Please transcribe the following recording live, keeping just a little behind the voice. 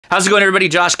How's it going, everybody?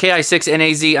 Josh,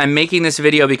 KI6NAZ. I'm making this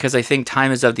video because I think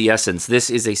time is of the essence. This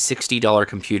is a $60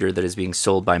 computer that is being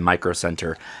sold by Micro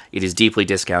Center. It is deeply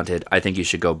discounted. I think you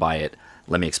should go buy it.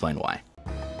 Let me explain why.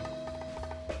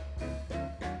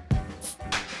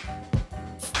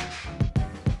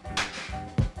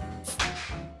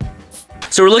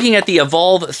 So we're looking at the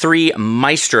Evolve 3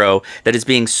 Maestro that is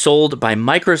being sold by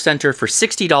Micro Center for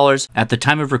 $60. At the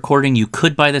time of recording, you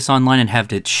could buy this online and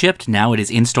have it shipped. Now it is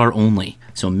in-store only.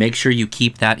 So make sure you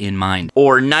keep that in mind.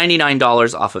 Or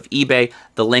 $99 off of eBay.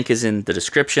 The link is in the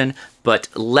description. But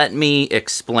let me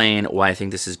explain why I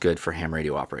think this is good for ham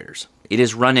radio operators. It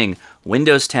is running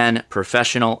Windows 10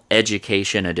 Professional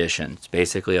Education Edition. It's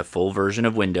basically a full version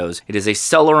of Windows. It is a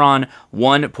Celeron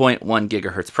 1.1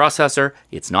 gigahertz processor.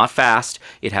 It's not fast.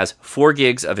 It has 4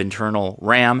 gigs of internal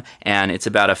RAM, and it's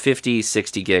about a 50,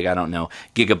 60 gig, I don't know,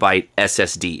 gigabyte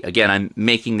SSD. Again, I'm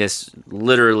making this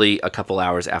literally a couple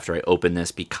hours after I open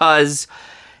this because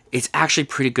it's actually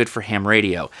pretty good for ham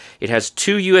radio. It has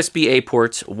 2 USB-A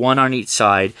ports, one on each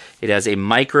side. It has a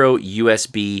micro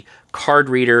USB card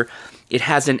reader. It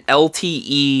has an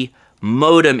LTE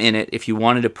modem in it if you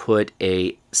wanted to put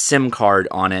a SIM card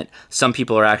on it. Some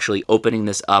people are actually opening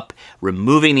this up,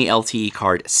 removing the LTE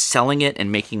card, selling it, and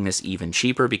making this even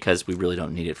cheaper because we really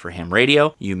don't need it for ham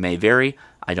radio. You may vary.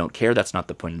 I don't care. That's not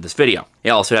the point of this video.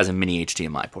 It also has a mini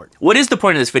HDMI port. What is the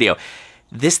point of this video?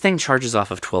 This thing charges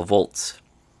off of 12 volts.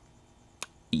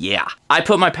 Yeah. I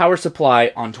put my power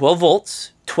supply on 12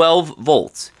 volts,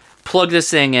 plugged this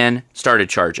thing in, started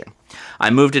charging. I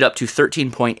moved it up to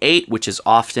 13.8, which is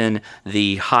often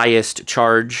the highest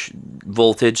charge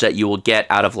voltage that you will get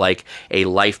out of like a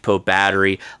LifePo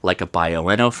battery, like a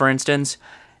Bioenno, for instance,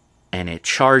 and it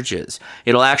charges.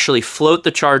 It'll actually float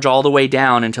the charge all the way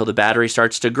down until the battery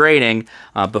starts degrading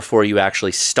before you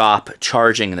actually stop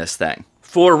charging this thing.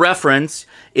 For reference,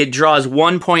 it draws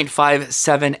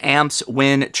 1.57 amps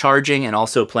when charging and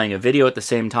also playing a video at the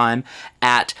same time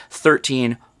at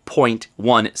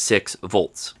 13.16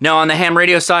 volts. Now on the ham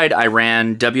radio side, I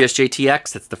ran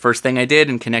WSJTX. That's the first thing I did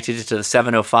and connected it to the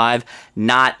 705.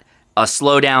 Not a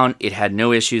slowdown. It had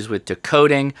no issues with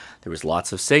decoding. There was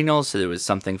lots of signals, so there was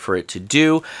something for it to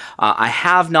do. I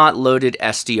have not loaded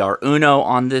SDR Uno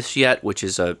on this yet, which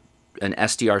is an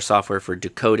SDR software for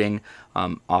decoding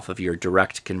off of your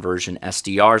direct conversion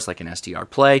SDRs, like an SDR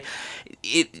Play.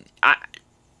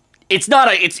 It's a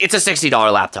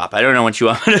 $60 laptop. I don't know what you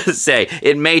want me to say.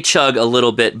 It may chug a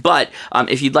little bit, but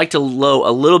if you'd like to know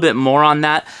a little bit more on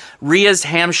that, Ria's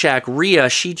Ham Shack, Ria,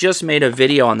 she just made a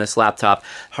video on this laptop.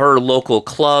 Her local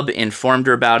club informed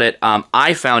her about it.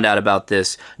 I found out about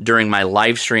this during my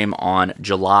live stream on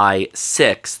July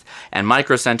 6th, and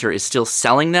Micro Center is still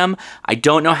selling them. I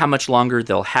don't know how much longer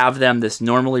they'll have them. This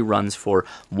normally runs for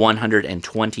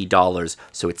 $120,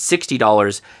 so it's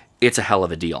 $60. It's a hell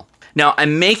of a deal. Now,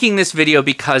 I'm making this video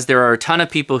because there are a ton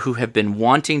of people who have been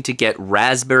wanting to get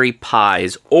Raspberry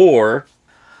Pis or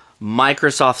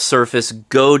Microsoft Surface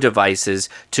Go devices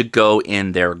to go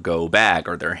in their Go bag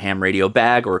or their ham radio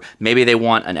bag, or maybe they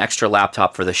want an extra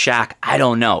laptop for the shack. I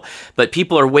don't know. But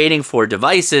people are waiting for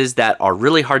devices that are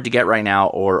really hard to get right now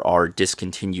or are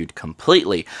discontinued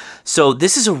completely. So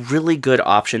this is a really good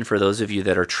option for those of you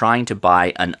that are trying to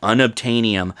buy an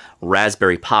unobtainium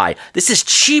Raspberry Pi. This is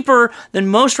cheaper than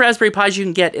most Raspberry Pis you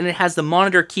can get, and it has the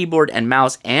monitor, keyboard, and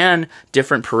mouse and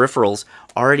different peripherals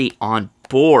already on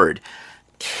board.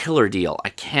 Killer deal. I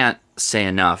can't say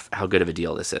enough how good of a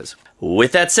deal this is.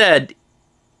 With that said,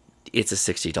 it's a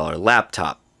 $60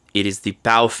 laptop. It is the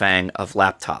Baofeng of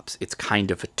laptops. It's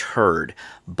kind of a turd,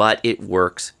 but it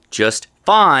works just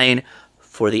fine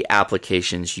for the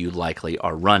applications you likely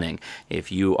are running.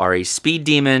 If you are a speed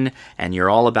demon and you're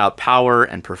all about power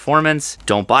and performance,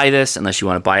 don't buy this unless you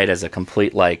want to buy it as a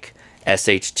complete like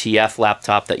SHTF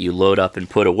laptop that you load up and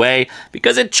put away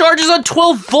because it charges on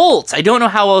 12 volts. I don't know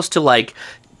how else to like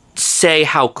say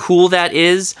how cool that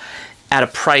is at a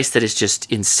price that is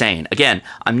just insane. Again,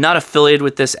 I'm not affiliated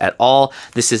with this at all.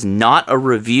 This is not a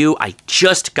review. I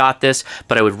just got this,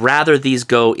 but I would rather these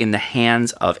go in the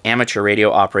hands of amateur radio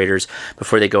operators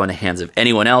before they go in the hands of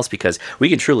anyone else because we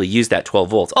can truly use that 12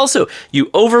 volts. Also, you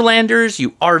overlanders,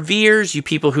 you RVers, you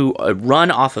people who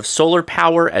run off of solar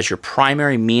power as your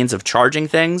primary means of charging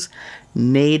things,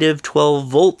 native 12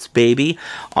 volts, baby,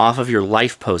 off of your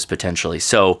life post potentially.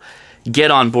 So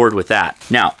get on board with that.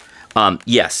 Now,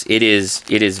 yes, it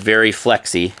is very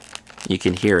flexy. You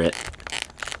can hear it.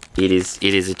 It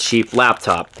is a cheap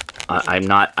laptop. I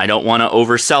don't want to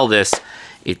oversell this.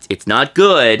 It's not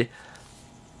good,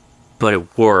 but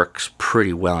it works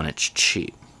pretty well and it's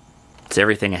cheap. It's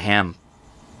everything a ham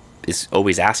is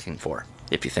always asking for.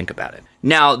 if you think about it.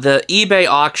 Now, the eBay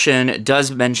auction does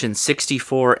mention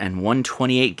 64 and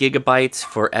 128 gigabytes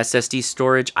for SSD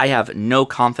storage. I have no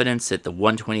confidence that the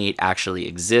 128 actually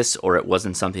exists, or it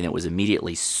wasn't something that was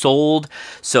immediately sold.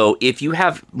 So if you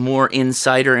have more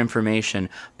insider information,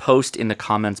 post in the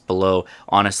comments below.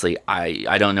 Honestly,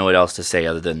 I don't know what else to say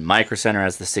other than Micro Center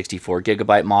has the 64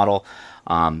 gigabyte model.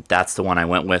 That's the one I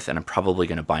went with, and I'm probably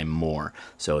going to buy more.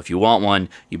 So if you want one,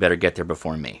 you better get there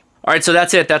before me. All right, so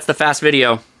that's it. That's the fast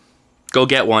video. Go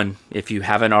get one if you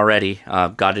haven't already.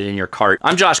 Got it in your cart.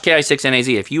 I'm Josh,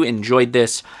 KI6NAZ. If you enjoyed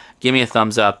this, give me a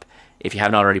thumbs up. If you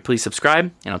haven't already, please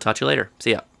subscribe, and I'll talk to you later.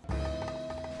 See ya.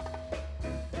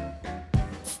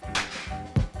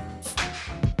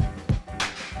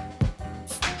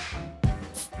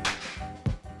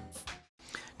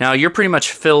 Now, you're pretty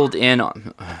much filled in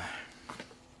on...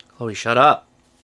 Chloe, shut up.